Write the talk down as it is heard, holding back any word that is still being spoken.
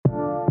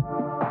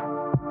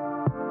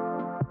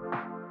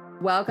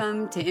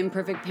Welcome to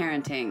Imperfect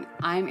Parenting.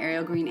 I'm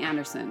Ariel Green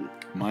Anderson.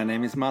 My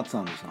name is Mats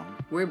Anderson.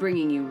 We're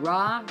bringing you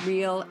raw,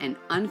 real, and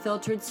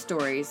unfiltered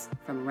stories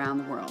from around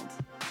the world.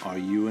 Are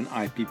you an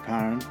IP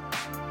parent?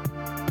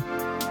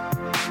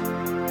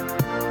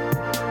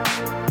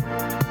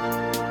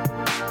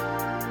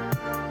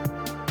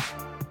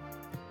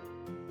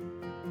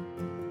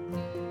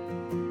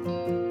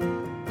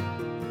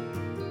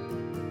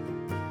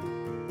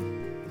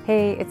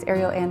 Hey, it's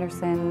Ariel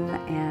Anderson,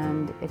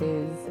 and it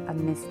is a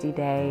misty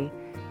day,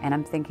 and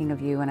I'm thinking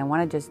of you, and I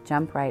want to just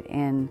jump right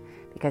in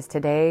because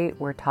today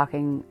we're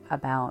talking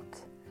about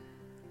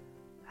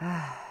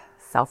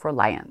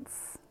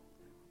self-reliance.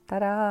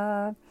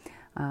 Ta-da!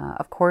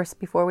 Of course,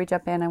 before we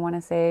jump in, I want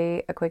to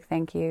say a quick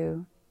thank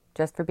you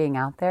just for being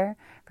out there,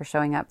 for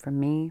showing up for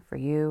me, for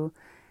you,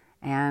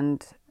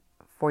 and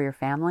for your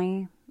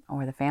family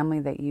or the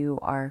family that you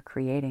are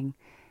creating.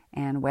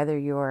 And whether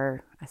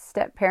you're a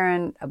step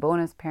parent, a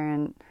bonus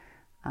parent,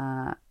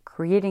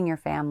 creating your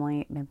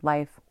family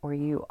midlife, or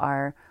you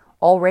are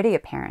already a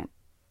parent,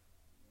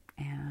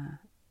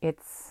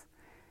 it's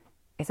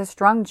a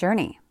strong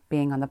journey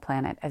being on the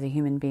planet as a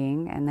human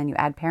being, and then you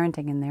add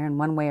parenting in there in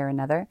one way or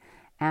another,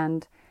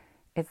 and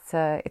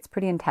it's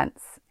pretty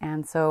intense.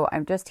 And so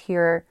I'm just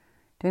here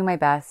doing my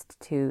best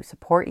to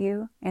support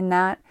you in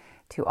that,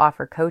 to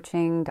offer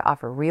coaching, to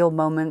offer real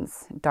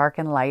moments, dark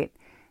and light,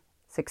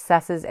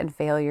 successes and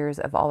failures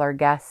of all our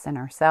guests and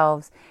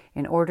ourselves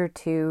in order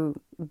to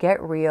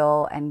get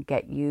real and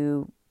get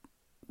you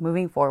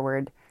moving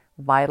forward,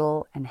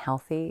 vital and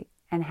healthy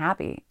and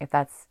happy, if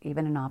that's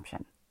even an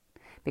option.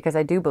 Because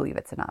I do believe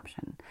it's an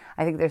option.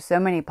 I think there's so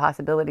many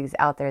possibilities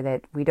out there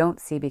that we don't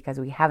see because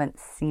we haven't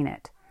seen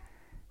it.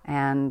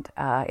 And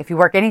if you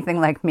work anything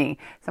like me,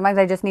 sometimes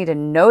I just need to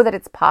know that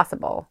it's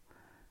possible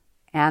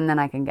and then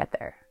I can get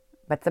there.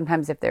 But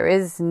sometimes if there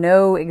is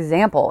no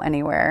example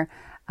anywhere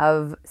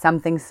of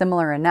something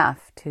similar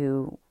enough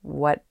to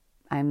what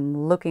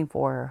I'm looking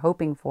for or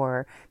hoping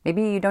for,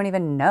 maybe you don't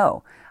even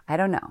know, I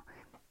don't know,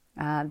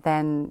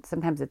 then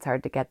sometimes it's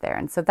hard to get there.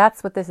 And so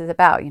that's what this is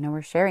about. You know,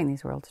 we're sharing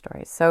these world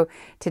stories. So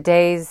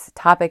today's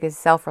topic is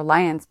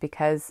self-reliance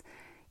because,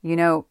 you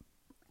know,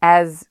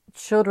 as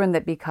children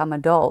that become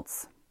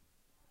adults,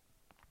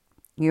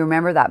 you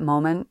remember that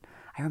moment?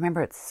 I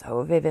remember it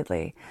so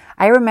vividly.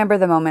 I remember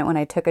the moment when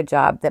I took a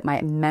job that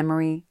my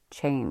memory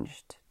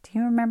changed. Do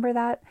you remember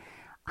that?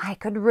 I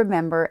could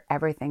remember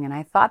everything, and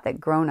I thought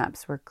that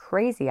grown-ups were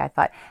crazy. I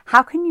thought,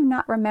 how can you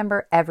not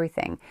remember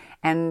everything?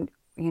 And,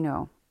 you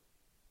know,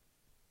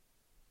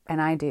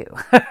 and I do.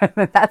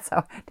 That's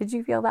how, did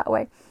you feel that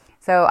way?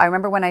 So I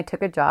remember when I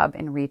took a job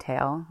in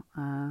retail,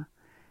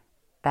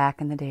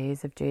 back in the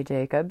days of J.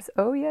 Jacobs.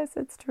 Oh, yes,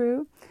 it's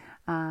true.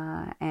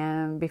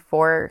 And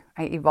before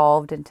I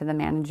evolved into the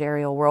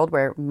managerial world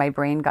where my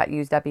brain got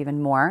used up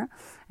even more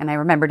and I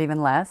remembered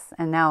even less,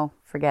 and now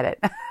forget it.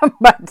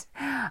 But,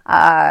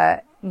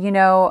 you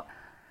know,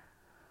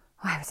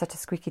 I have such a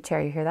squeaky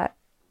chair. You hear that?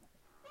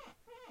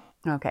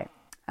 Okay.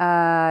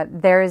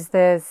 There was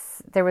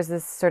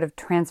this sort of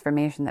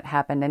transformation that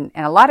happened, and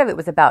a lot of it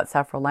was about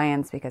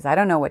self-reliance because I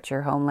don't know what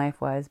your home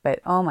life was, but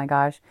oh my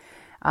gosh,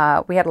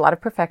 we had a lot of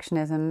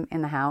perfectionism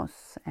in the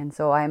house, and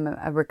so I'm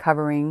a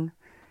recovering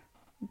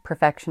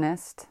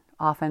perfectionist,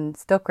 often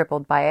still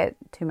crippled by it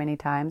too many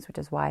times, which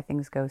is why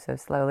things go so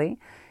slowly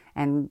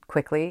and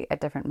quickly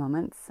at different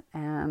moments.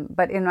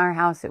 But in our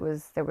house,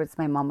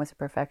 my mom was a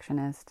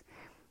perfectionist.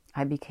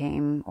 I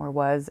became or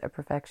was a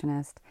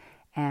perfectionist,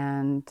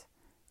 and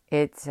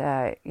it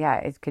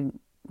could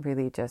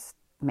really just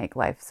make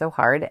life so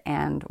hard.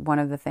 And one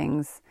of the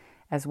things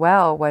as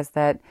well was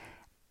that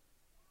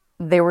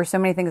there were so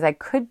many things I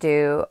could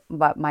do,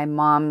 but my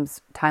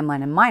mom's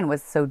timeline and mine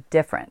was so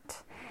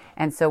different.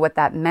 And so what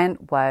that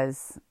meant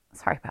was,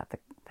 sorry about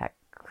that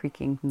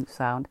creaking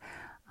sound.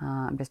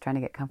 I'm just trying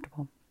to get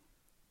comfortable.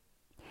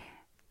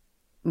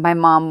 My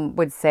mom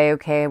would say,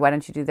 okay, why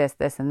don't you do this,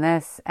 this, and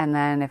this? And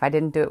then if I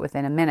didn't do it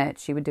within a minute,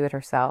 she would do it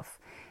herself.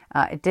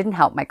 It didn't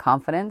help my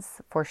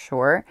confidence for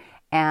sure.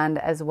 And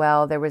as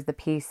well, there was the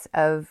piece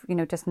of, you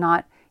know, just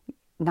not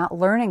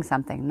learning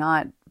something,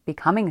 not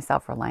becoming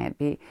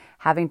self-reliant,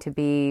 having to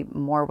be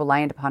more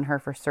reliant upon her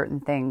for certain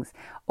things.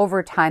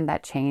 Over time,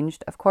 that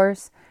changed, of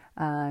course.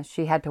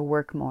 She had to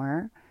work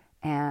more.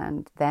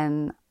 And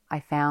then I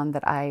found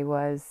that I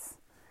was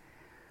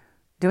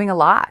doing a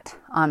lot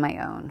on my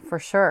own, for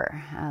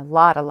sure. A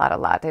lot.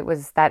 It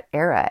was that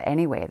era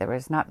anyway. There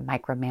was not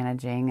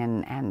micromanaging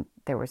and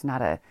there was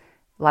not a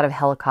lot of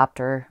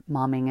helicopter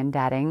momming and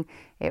dadding.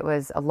 It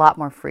was a lot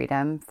more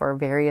freedom for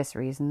various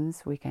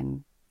reasons. We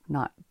can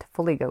not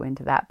fully go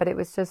into that, but it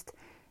was just,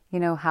 you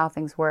know, how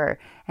things were.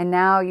 And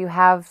now you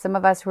have some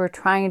of us who are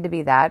trying to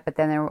be that, but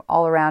then they're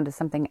all around to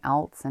something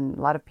else. And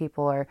a lot of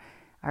people are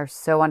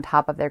so on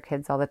top of their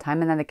kids all the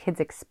time. And then the kids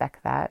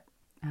expect that.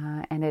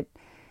 And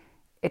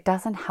it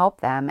doesn't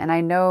help them. And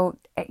I know,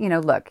 you know,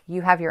 look,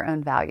 you have your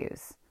own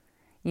values.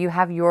 You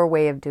have your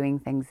way of doing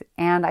things.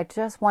 And I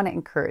just want to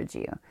encourage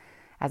you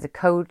as a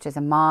coach, as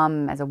a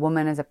mom, as a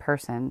woman, as a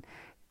person,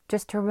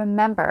 just to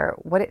remember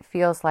what it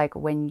feels like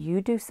when you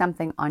do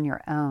something on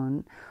your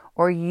own,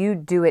 or you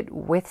do it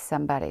with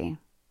somebody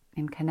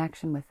in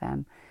connection with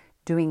them,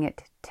 doing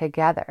it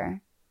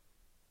together,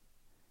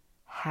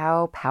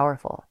 how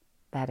powerful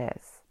that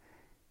is.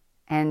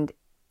 And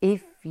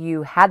if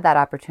you had that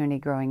opportunity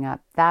growing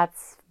up,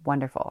 that's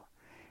wonderful.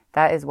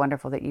 That is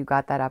wonderful that you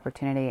got that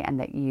opportunity and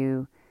that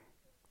you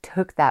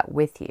took that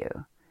with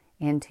you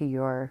into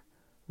your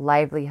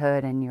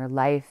livelihood and your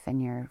life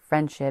and your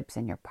friendships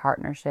and your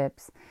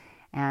partnerships.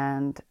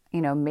 And,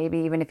 maybe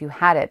even if you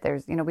had it,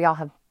 there's, we all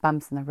have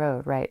bumps in the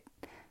road, right?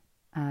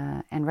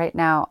 And right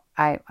now,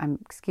 I'm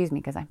excuse me,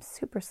 because I'm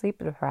super sleep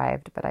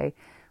deprived, but I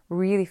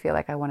really feel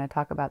like I want to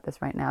talk about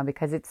this right now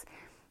because it's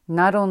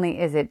not only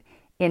is it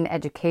in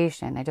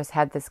education. I just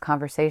had this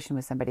conversation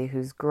with somebody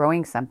who's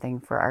growing something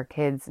for our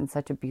kids in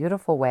such a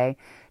beautiful way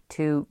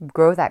to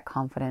grow that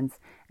confidence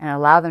and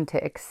allow them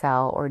to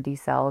excel or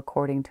decel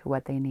according to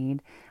what they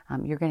need.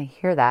 You're going to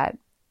hear that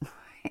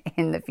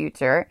in the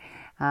future.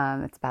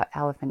 It's about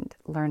elephant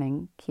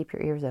learning. Keep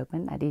your ears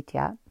open,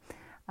 Aditya.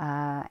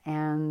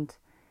 And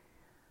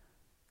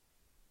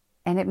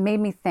it made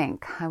me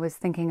think. I was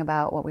thinking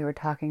about what we were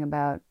talking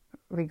about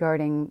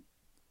regarding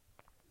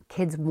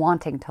kids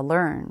wanting to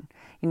learn.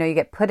 You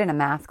get put in a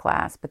math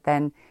class, but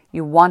then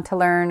you want to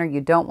learn or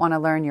you don't want to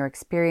learn, your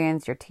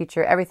experience, your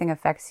teacher, everything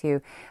affects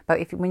you.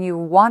 But when you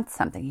want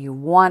something, you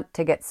want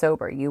to get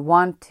sober, you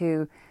want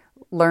to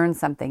learn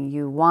something,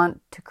 you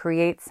want to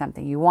create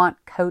something, you want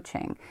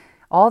coaching.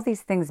 All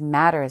these things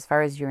matter as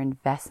far as your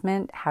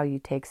investment, how you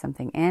take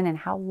something in, and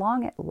how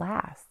long it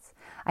lasts.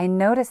 I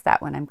notice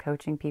that when I'm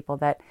coaching people,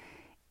 that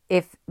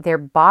if their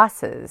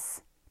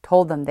bosses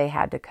told them they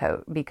had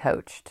to be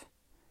coached,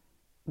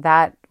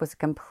 that was a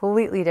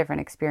completely different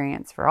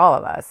experience for all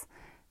of us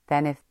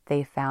than if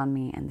they found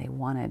me and they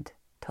wanted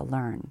to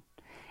learn.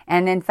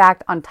 And in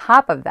fact, on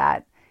top of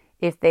that,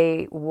 if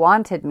they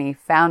wanted me,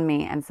 found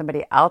me, and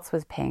somebody else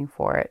was paying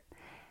for it,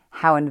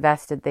 how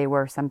invested they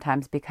were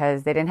sometimes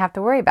because they didn't have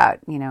to worry about,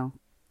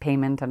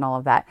 payment and all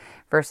of that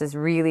versus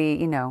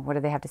really, what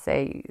do they have to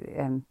say?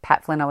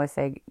 Pat Flynn always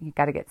say, you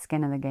got to get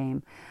skin in the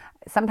game.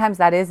 Sometimes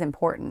that is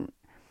important.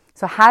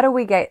 So how do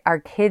we get our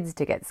kids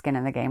to get skin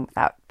in the game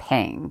without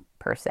paying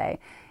per se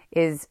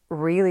is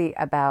really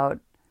about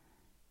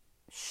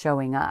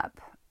showing up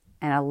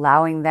and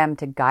allowing them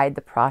to guide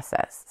the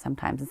process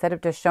sometimes instead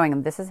of just showing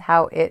them this is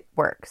how it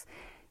works.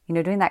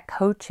 Doing that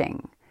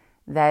coaching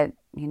that,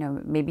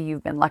 maybe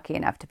you've been lucky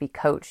enough to be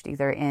coached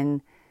either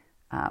in,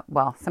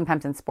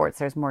 sometimes in sports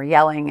there's more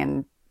yelling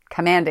and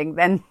commanding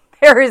than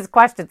there is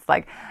questions.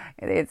 Like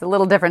it's a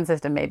little different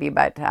system maybe,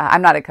 but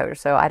I'm not a coach,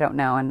 so I don't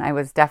know. And I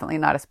was definitely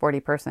not a sporty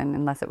person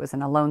unless it was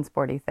an alone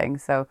sporty thing.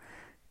 So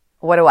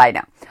what do I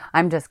know?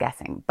 I'm just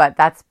guessing, but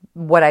that's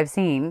what I've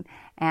seen.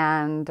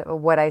 And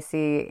what I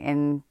see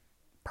in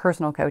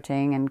personal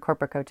coaching and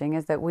corporate coaching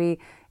is that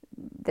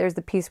there's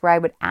the piece where I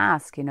would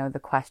ask, the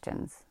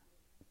questions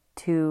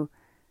to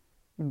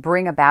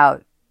bring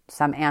about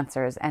some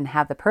answers and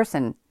have the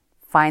person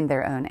find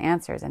their own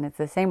answers. And it's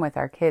the same with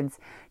our kids.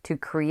 To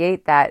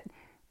create that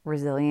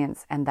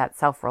resilience and that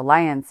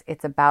self-reliance,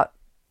 it's about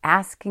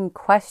asking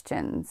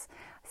questions.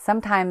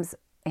 Sometimes,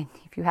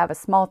 if you have a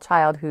small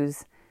child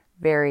who's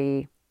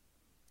very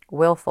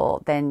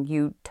willful, then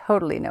you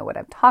totally know what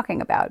I'm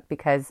talking about.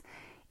 Because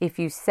if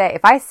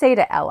I say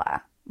to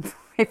Ella,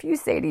 if you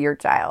say to your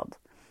child,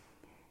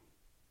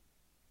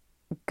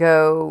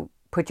 go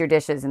put your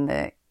dishes in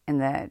the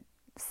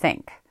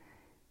sink,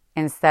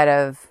 instead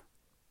of,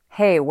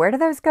 hey, where do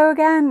those go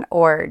again?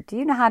 Or do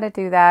you know how to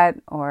do that?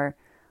 Or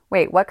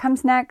wait, what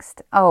comes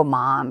next? Oh,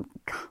 Mom,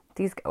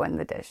 these go in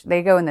the dish.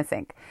 They go in the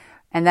sink.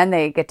 And then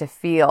they get to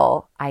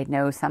feel, I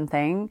know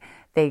something.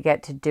 They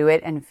get to do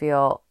it and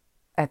feel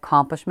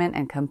accomplishment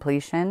and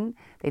completion.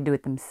 They do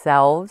it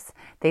themselves.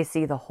 They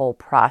see the whole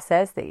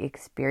process. They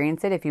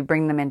experience it. If you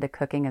bring them into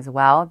cooking as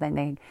well, then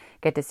they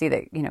get to see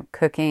that,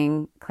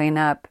 cooking, clean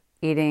up,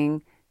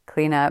 eating,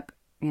 clean up,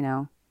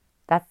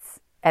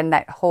 and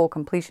that whole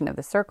completion of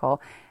the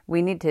circle.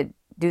 We need to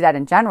do that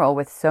in general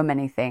with so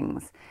many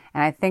things.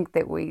 And I think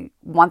that we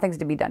want things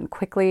to be done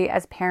quickly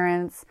as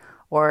parents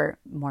or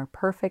more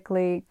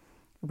perfectly.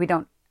 We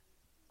don't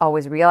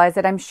always realize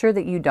it. I'm sure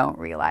that you don't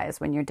realize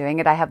when you're doing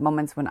it. I have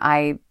moments when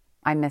I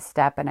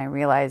misstep and I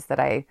realize that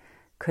I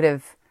could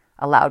have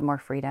allowed more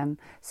freedom.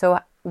 So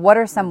what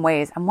are some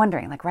ways? I'm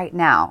wondering, like right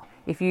now,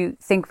 if you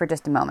think for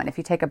just a moment, if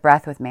you take a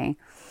breath with me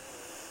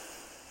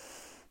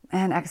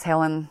and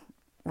exhale and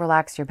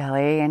relax your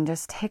belly and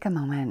just take a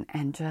moment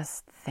and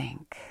just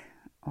think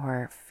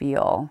or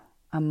feel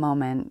a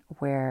moment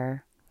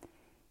where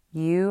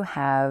you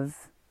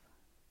have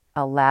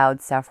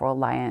allowed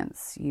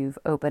self-reliance. You've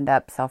opened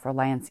up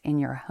self-reliance in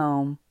your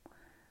home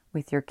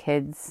with your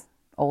kids,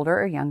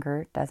 older or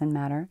younger, doesn't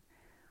matter.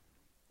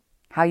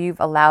 How you've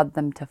allowed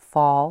them to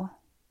fall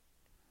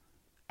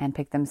and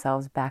pick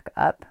themselves back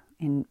up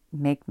and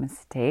make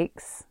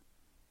mistakes,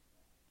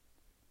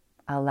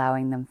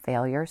 allowing them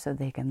failure so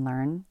they can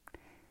learn.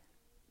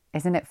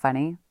 Isn't it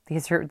funny?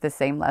 These are the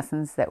same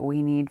lessons that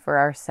we need for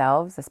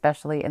ourselves,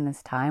 especially in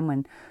this time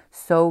when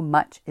so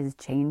much is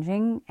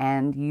changing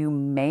and you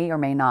may or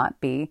may not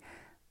be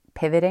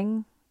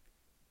pivoting.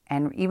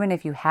 And even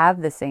if you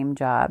have the same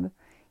job,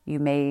 you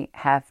may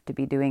have to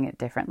be doing it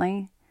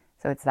differently.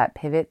 So it's that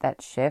pivot,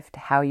 that shift,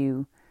 how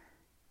you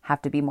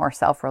have to be more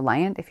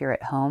self-reliant if you're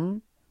at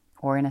home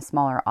or in a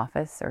smaller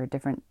office or a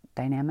different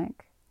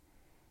dynamic.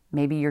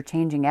 Maybe you're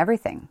changing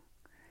everything.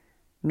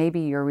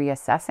 Maybe you're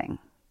reassessing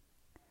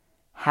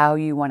how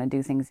you want to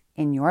do things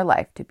in your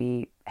life to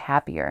be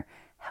happier,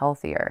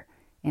 healthier,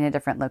 in a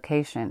different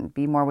location,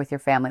 be more with your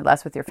family,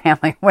 less with your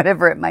family,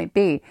 whatever it might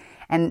be.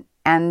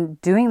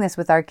 And doing this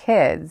with our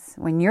kids,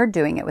 when you're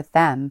doing it with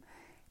them,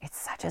 it's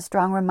such a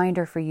strong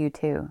reminder for you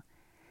too.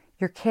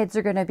 Your kids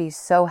are going to be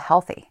so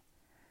healthy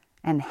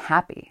and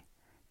happy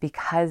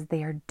because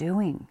they are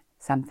doing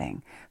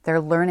something.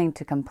 They're learning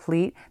to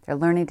complete, they're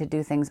learning to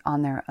do things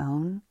on their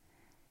own.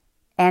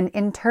 And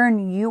in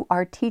turn, you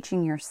are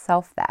teaching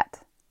yourself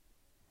that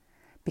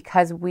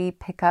because we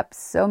pick up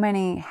so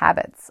many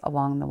habits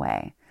along the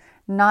way,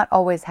 not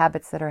always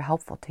habits that are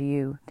helpful to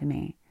you, to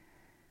me.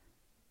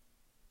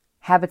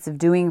 Habits of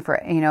doing for,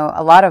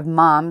 a lot of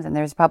moms, and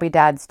there's probably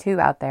dads too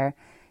out there,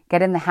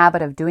 get in the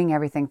habit of doing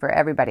everything for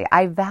everybody.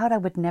 I vowed I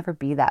would never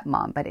be that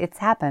mom, but it's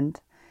happened.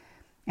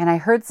 And I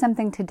heard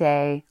something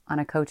today on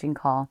a coaching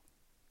call,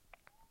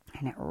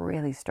 and it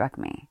really struck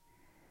me.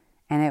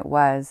 And it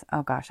was,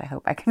 oh gosh, I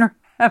hope I can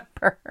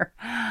remember.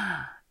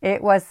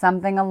 It was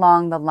something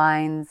along the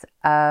lines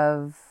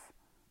of,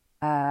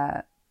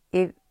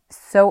 it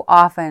so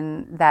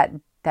often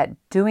that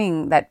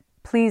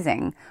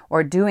pleasing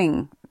or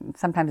doing,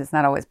 sometimes it's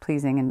not always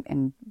pleasing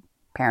in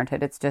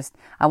parenthood. It's just,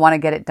 I want to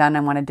get it done.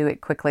 I want to do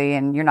it quickly,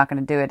 and you're not going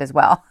to do it as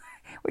well,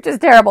 which is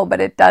terrible, but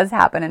it does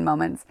happen in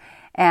moments.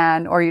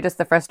 Or you just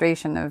the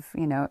frustration of,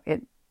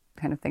 it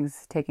kind of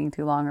things taking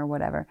too long or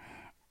whatever.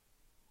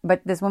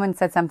 But this woman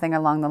said something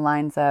along the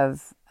lines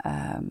of,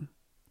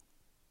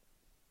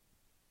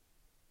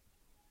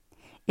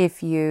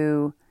 if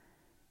you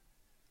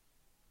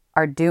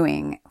are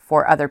doing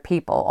for other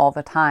people all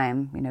the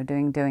time,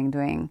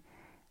 doing,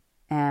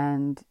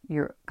 and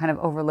you're kind of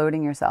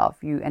overloading yourself,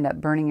 you end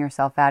up burning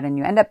yourself out, and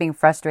you end up being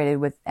frustrated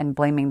with and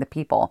blaming the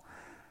people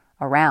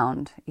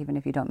around, even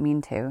if you don't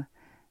mean to.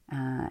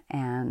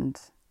 And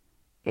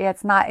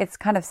it's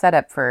kind of set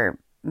up for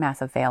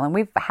massive fail. And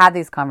we've had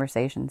these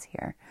conversations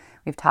here.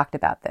 We've talked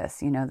about this,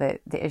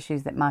 the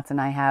issues that Mats and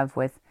I have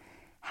with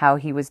how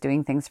he was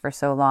doing things for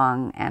so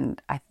long.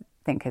 And I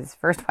think his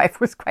first wife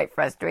was quite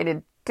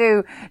frustrated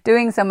too,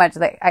 doing so much,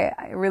 like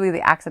really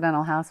the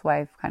accidental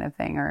housewife kind of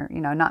thing, or,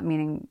 not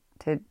meaning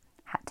to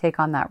take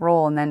on that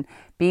role and then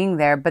being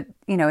there. But,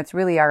 it's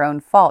really our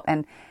own fault.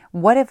 And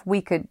what if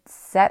we could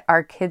set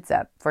our kids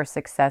up for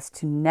success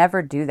to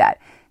never do that?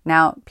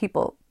 Now,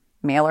 people,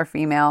 male or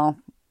female,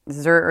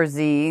 Zer or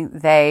Z,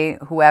 they,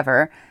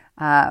 whoever,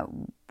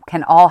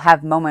 can all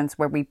have moments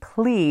where we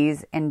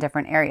please in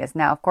different areas.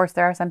 Now, of course,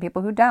 there are some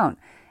people who don't,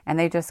 and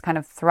they just kind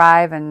of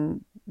thrive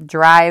and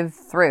drive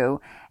through,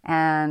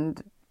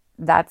 and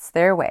that's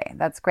their way.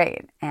 That's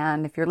great.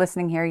 And if you're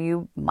listening here,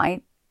 you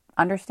might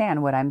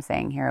understand what I'm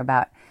saying here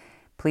about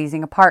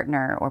pleasing a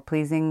partner or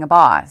pleasing a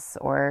boss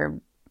or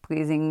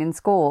pleasing in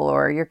school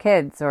or your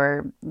kids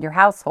or your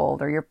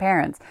household or your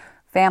parents,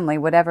 family,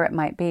 whatever it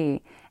might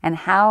be, and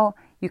how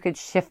you could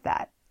shift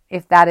that.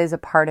 If that is a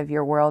part of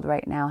your world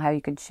right now, how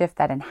you could shift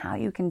that and how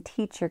you can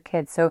teach your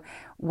kids. So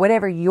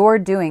whatever you're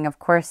doing, of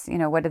course,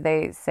 what do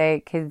they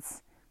say?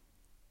 Kids,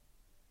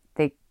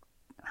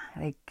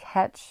 they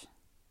catch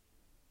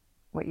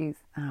what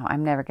I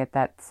never get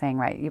that saying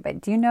right. But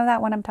do you know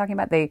that one I'm talking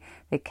about? They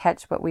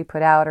catch what we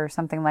put out or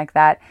something like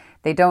that.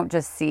 They don't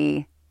just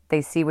see,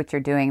 they see what you're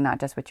doing, not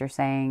just what you're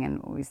saying. And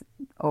always,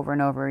 over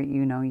and over,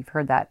 you've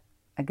heard that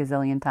a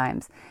gazillion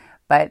times.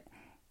 But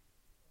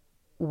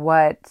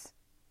what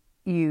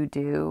you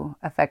do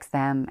affects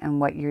them,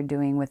 and what you're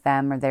doing with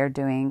them or they're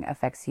doing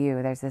affects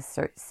you. There's this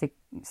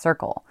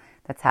circle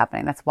that's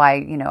happening. That's why,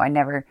 I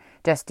never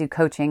just do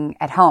coaching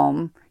at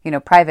home,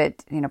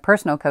 private,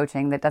 personal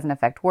coaching that doesn't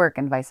affect work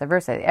and vice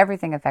versa.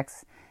 Everything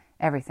affects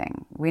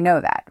everything. We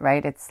know that,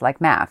 right? It's like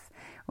math.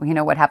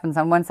 What happens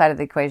on one side of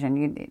the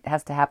equation, it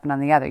has to happen on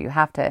the other.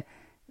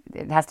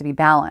 It has to be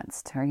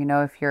balanced. Or,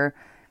 if you're,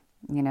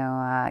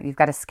 you've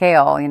got a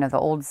scale, the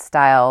old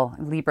style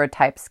Libra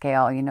type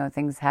scale,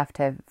 things have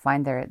to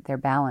find their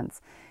balance.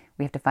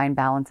 We have to find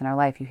balance in our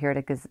life. You hear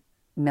it a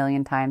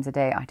million times a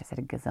day. Oh, I just said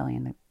a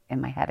gazillion in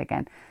my head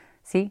again.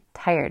 See,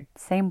 tired,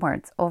 same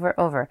words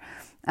over.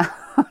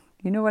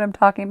 You know what I'm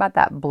talking about?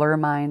 That blur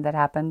mind that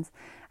happens.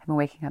 I've been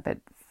waking up at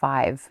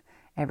 5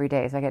 every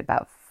day. So I get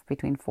about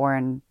between 4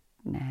 and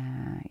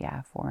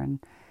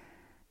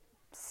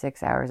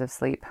 6 hours of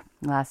sleep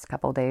the last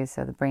couple of days,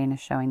 so the brain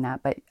is showing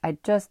that. But I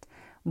just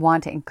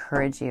want to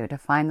encourage you to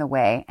find the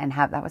way and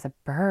that was a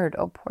bird.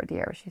 Oh, poor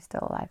dear, she's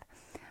still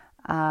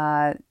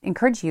alive.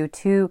 Encourage you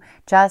to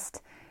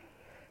just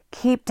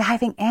keep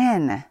diving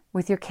in.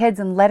 with your kids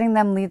and letting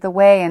them lead the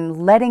way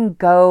and letting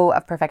go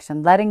of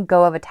perfection, letting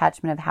go of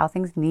attachment of how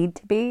things need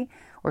to be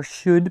or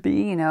should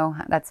be. You know,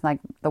 that's like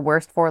the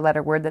worst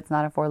 4-letter word that's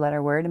not a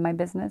 4-letter word in my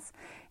business,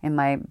 in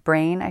my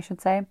brain, I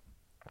should say,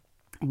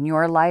 in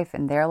your life,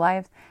 in their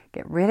lives.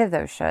 Get rid of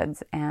those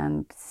shoulds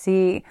and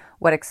see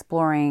what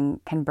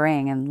exploring can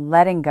bring, and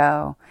letting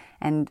go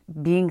and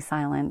being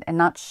silent and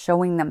not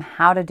showing them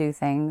how to do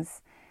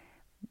things,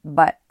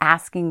 but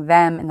asking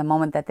them in the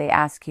moment that they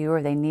ask you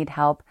or they need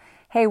help,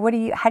 hey,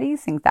 how do you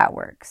think that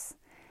works?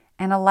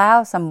 And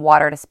allow some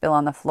water to spill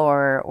on the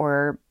floor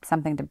or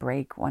something to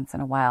break once in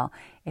a while.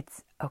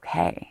 It's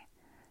okay.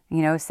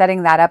 You know,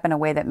 setting that up in a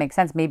way that makes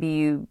sense. Maybe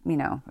you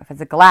know, if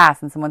it's a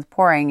glass and someone's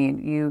pouring,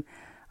 you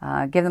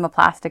give them a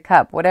plastic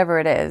cup, whatever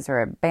it is,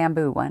 or a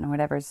bamboo one,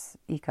 whatever's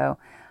eco,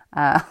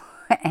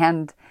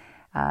 and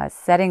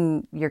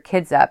setting your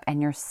kids up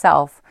and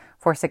yourself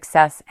for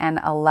success and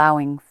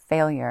allowing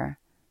failure.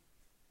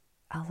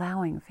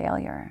 Allowing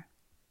failure.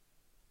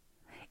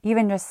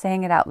 Even just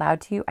saying it out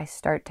loud to you, I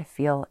start to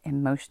feel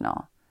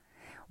emotional.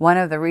 One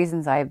of the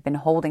reasons I've been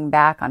holding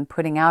back on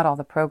putting out all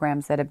the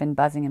programs that have been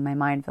buzzing in my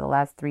mind for the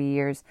last 3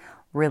 years,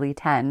 really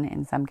 10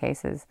 in some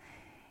cases,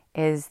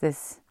 is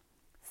this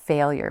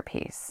failure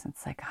piece.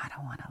 It's like, I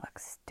don't want to look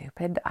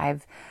stupid.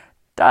 I've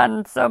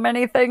done so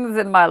many things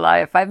in my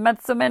life. I've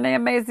met so many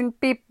amazing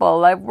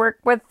people. I've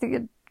worked with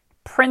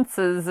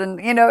princes, and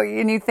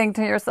you think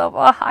to yourself,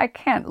 oh, I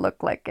can't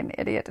look like an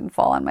idiot and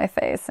fall on my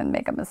face and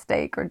make a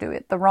mistake or do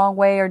it the wrong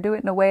way or do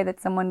it in a way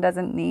that someone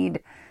doesn't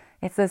need.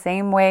 It's the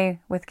same way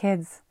with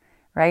kids,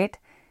 right?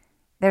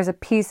 There's a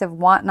piece of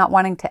not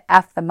wanting to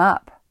F them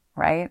up,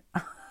 right?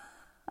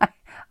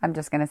 I'm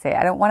just going to say,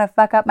 I don't want to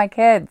fuck up my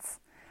kids.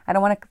 I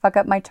don't want to fuck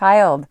up my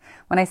child.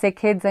 When I say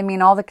kids, I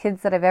mean all the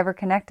kids that I've ever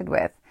connected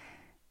with.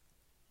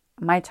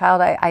 My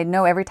child, I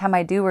know every time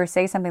I do or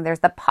say something, there's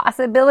the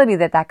possibility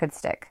that could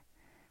stick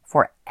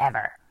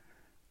forever.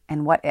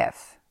 And what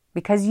if?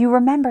 Because you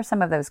remember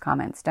some of those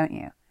comments, don't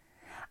you?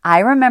 I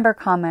remember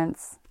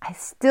comments. I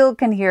still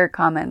can hear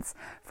comments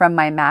from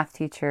my math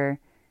teacher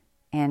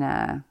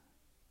in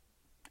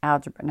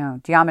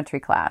geometry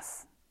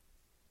class.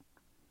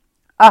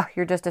 Oh,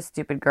 you're just a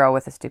stupid girl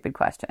with a stupid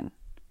question.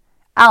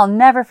 I'll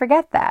never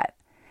forget that.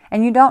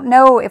 And you don't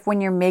know if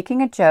when you're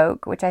making a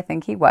joke, which I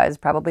think he was,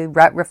 probably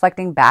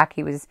reflecting back,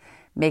 he was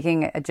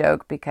making a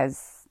joke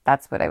because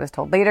that's what I was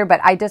told later.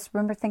 But I just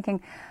remember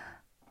thinking,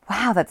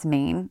 wow, that's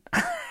mean.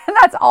 And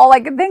that's all I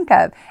could think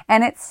of.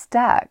 And it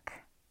stuck.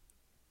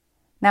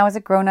 Now, as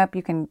a grown-up,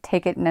 you can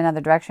take it in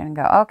another direction and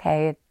go,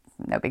 okay,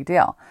 no big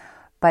deal.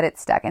 But it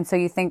stuck. And so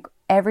you think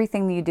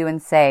everything that you do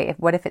and say,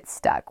 what if it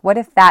stuck? What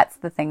if that's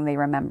the thing they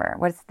remember?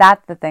 What if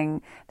that's the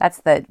thing, that's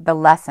the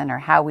lesson or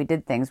how we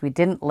did things? We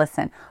didn't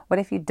listen. What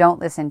if you don't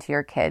listen to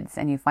your kids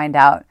and you find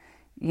out,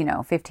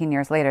 15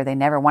 years later, they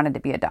never wanted to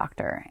be a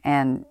doctor?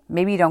 And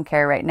maybe you don't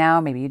care right now,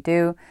 maybe you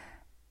do,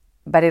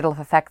 but it'll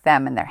affect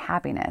them and their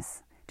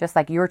happiness, just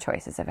like your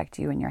choices affect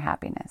you and your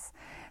happiness.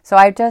 So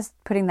I'm just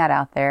putting that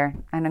out there.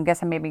 And I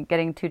guess I may be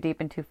getting too deep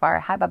and too far.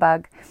 Hi,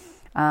 Babug.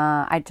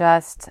 I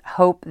just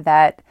hope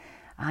that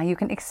you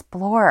can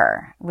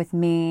explore with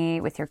me,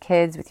 with your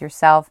kids, with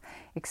yourself.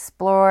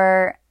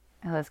 Explore.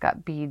 Oh, it's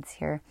got beads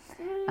here.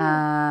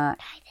 Tie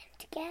them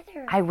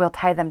together. I will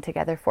tie them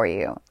together for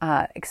you.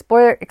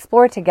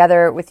 Explore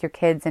together with your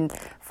kids and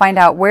find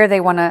out where they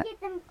want to.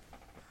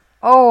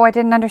 Oh, I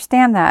didn't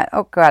understand that.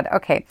 Oh, God.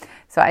 Okay.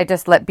 So I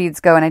just let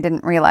beads go and I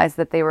didn't realize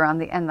that they were on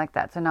the end like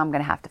that. So now I'm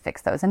going to have to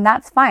fix those. And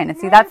that's fine. And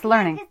see, that's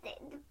learning.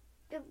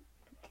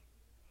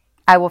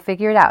 I will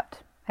figure it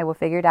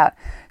out.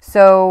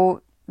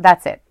 So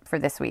that's it for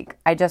this week.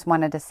 I just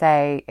wanted to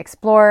say,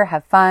 explore,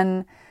 have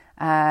fun,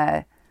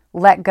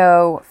 let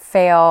go,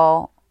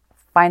 fail,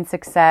 find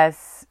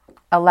success,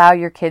 allow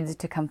your kids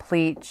to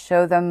complete,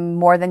 show them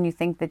more than you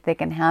think that they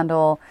can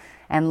handle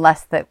and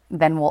less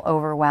than will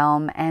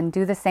overwhelm, and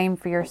do the same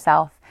for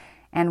yourself.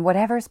 And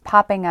whatever's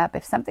popping up,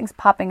 if something's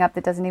popping up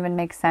that doesn't even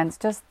make sense,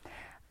 just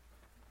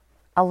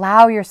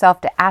allow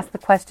yourself to ask the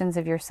questions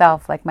of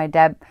yourself, like my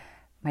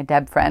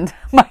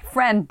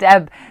friend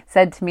Deb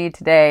said to me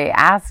today.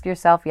 Ask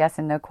yourself yes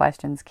and no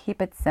questions.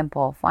 Keep it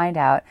simple. Find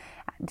out.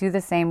 Do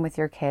the same with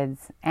your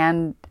kids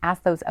and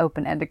ask those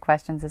open-ended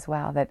questions as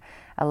well that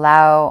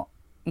allow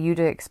you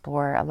to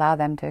explore, allow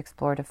them to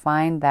explore, to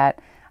find that.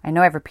 I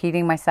know I'm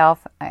repeating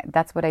myself.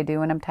 That's what I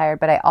do when I'm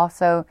tired, but I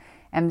also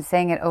am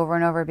saying it over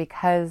and over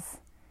because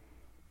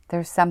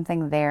there's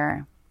something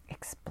there.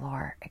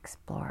 Explore,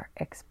 explore,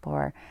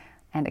 explore,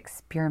 and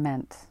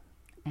experiment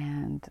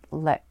and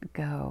let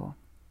go.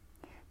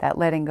 That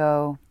letting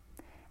go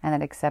and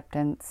that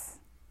acceptance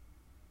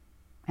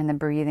and the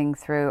breathing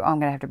through. Oh, I'm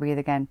going to have to breathe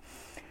again.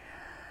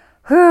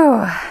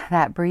 Whew,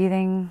 that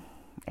breathing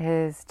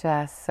is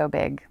just so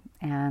big.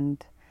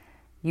 And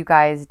you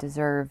guys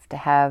deserve to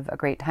have a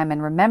great time.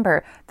 And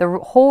remember, the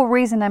whole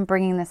reason I'm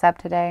bringing this up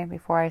today,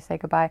 before I say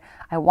goodbye,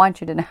 I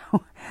want you to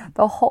know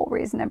the whole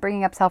reason I'm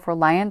bringing up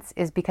self-reliance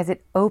is because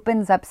it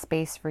opens up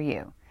space for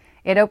you.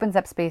 It opens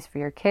up space for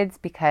your kids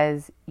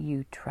because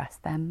you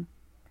trust them.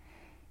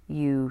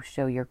 You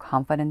show your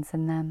confidence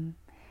in them.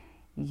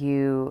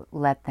 You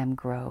let them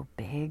grow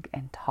big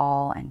and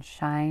tall and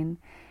shine.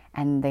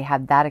 And they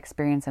have that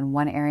experience in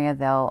one area.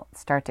 They'll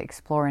start to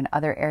explore in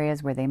other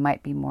areas where they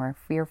might be more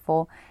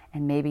fearful,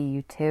 and maybe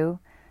you too.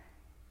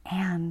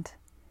 And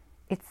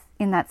it's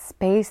in that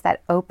space,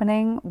 that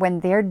opening, when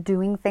they're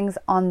doing things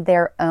on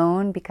their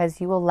own because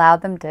you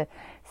allowed them to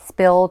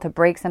spill, to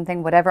break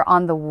something, whatever,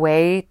 on the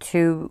way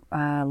to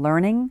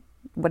learning,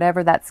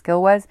 whatever that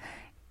skill was.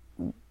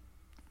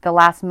 The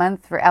last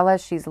month for Ella,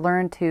 she's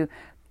learned to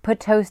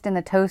put toast in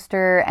the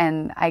toaster,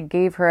 and I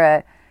gave her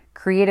a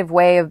creative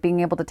way of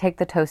being able to take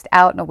the toast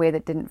out in a way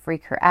that didn't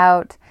freak her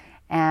out.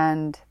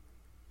 And,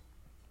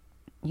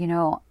 you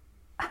know,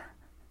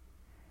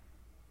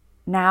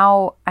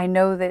 now I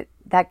know that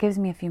gives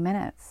me a few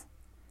minutes.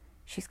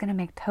 She's going to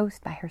make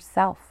toast by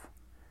herself.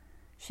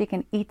 She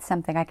can eat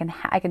something. I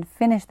can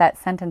finish that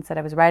sentence that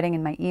I was writing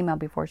in my email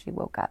before she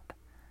woke up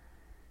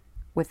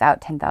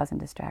without 10,000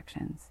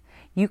 distractions.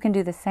 You can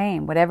do the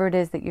same. Whatever it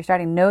is that you're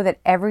starting, know that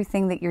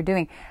everything that you're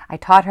doing. I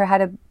taught her how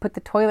to put the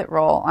toilet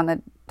roll on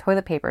the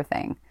toilet paper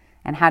thing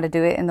and how to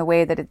do it in the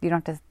way that you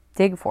don't have to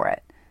dig for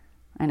it.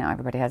 I know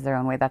everybody has their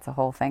own way. That's a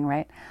whole thing,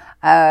 right?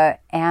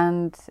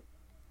 And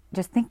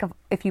just think of,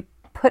 if you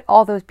put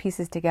all those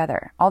pieces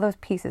together, all those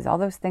pieces, all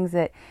those things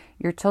that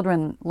your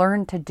children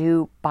learn to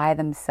do by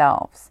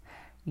themselves.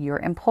 Your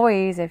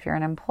employees, if you're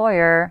an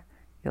employer,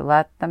 you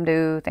let them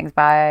do things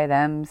by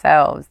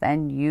themselves.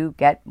 Then you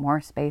get more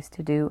space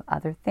to do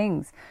other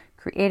things,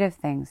 creative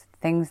things,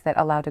 things that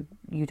allow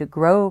you to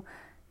grow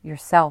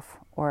yourself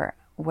or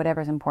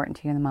whatever's important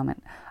to you in the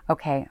moment.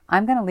 Okay,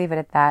 I'm going to leave it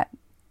at that.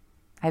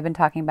 I've been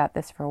talking about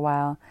this for a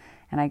while,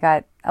 and I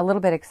got a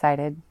little bit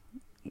excited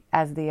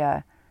as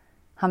the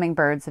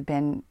hummingbirds have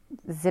been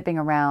zipping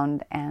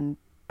around and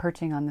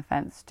perching on the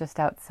fence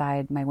just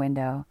outside my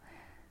window.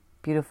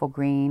 Beautiful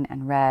green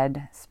and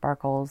red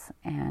sparkles,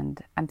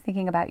 and I'm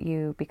thinking about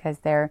you because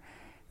they're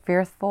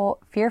fearful,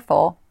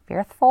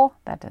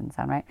 that didn't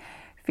sound right,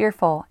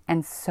 fearful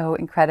and so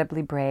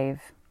incredibly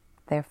brave.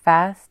 They're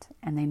fast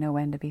and they know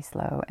when to be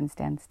slow and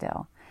stand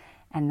still,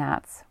 and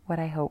that's what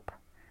I hope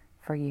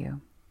for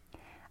you.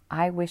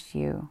 I wish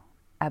you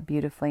a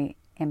beautifully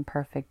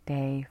imperfect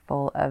day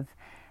full of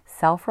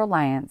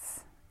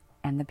self-reliance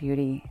and the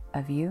beauty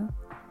of you,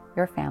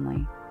 your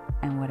family,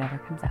 and whatever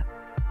comes up.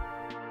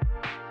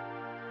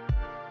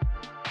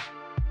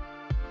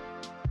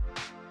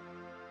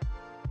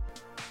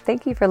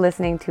 Thank you for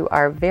listening to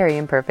our Very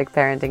Imperfect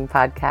Parenting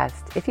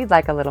podcast. If you'd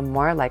like a little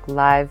more like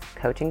live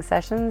coaching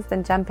sessions,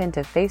 then jump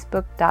into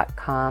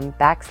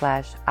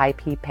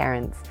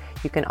facebook.com/IPParents.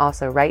 You can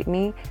also write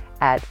me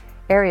at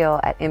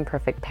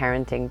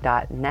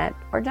ariel@imperfectparenting.net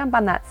or jump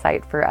on that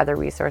site for other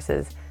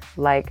resources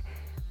like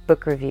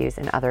book reviews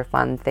and other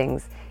fun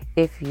things.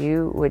 If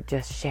you would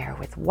just share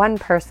with one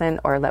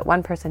person or let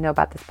one person know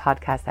about this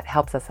podcast, that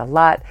helps us a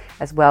lot.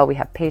 As well, we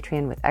have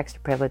Patreon with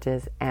extra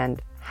privileges, and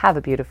have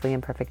a beautifully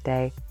imperfect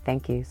day.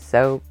 Thank you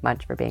so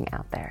much for being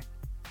out there.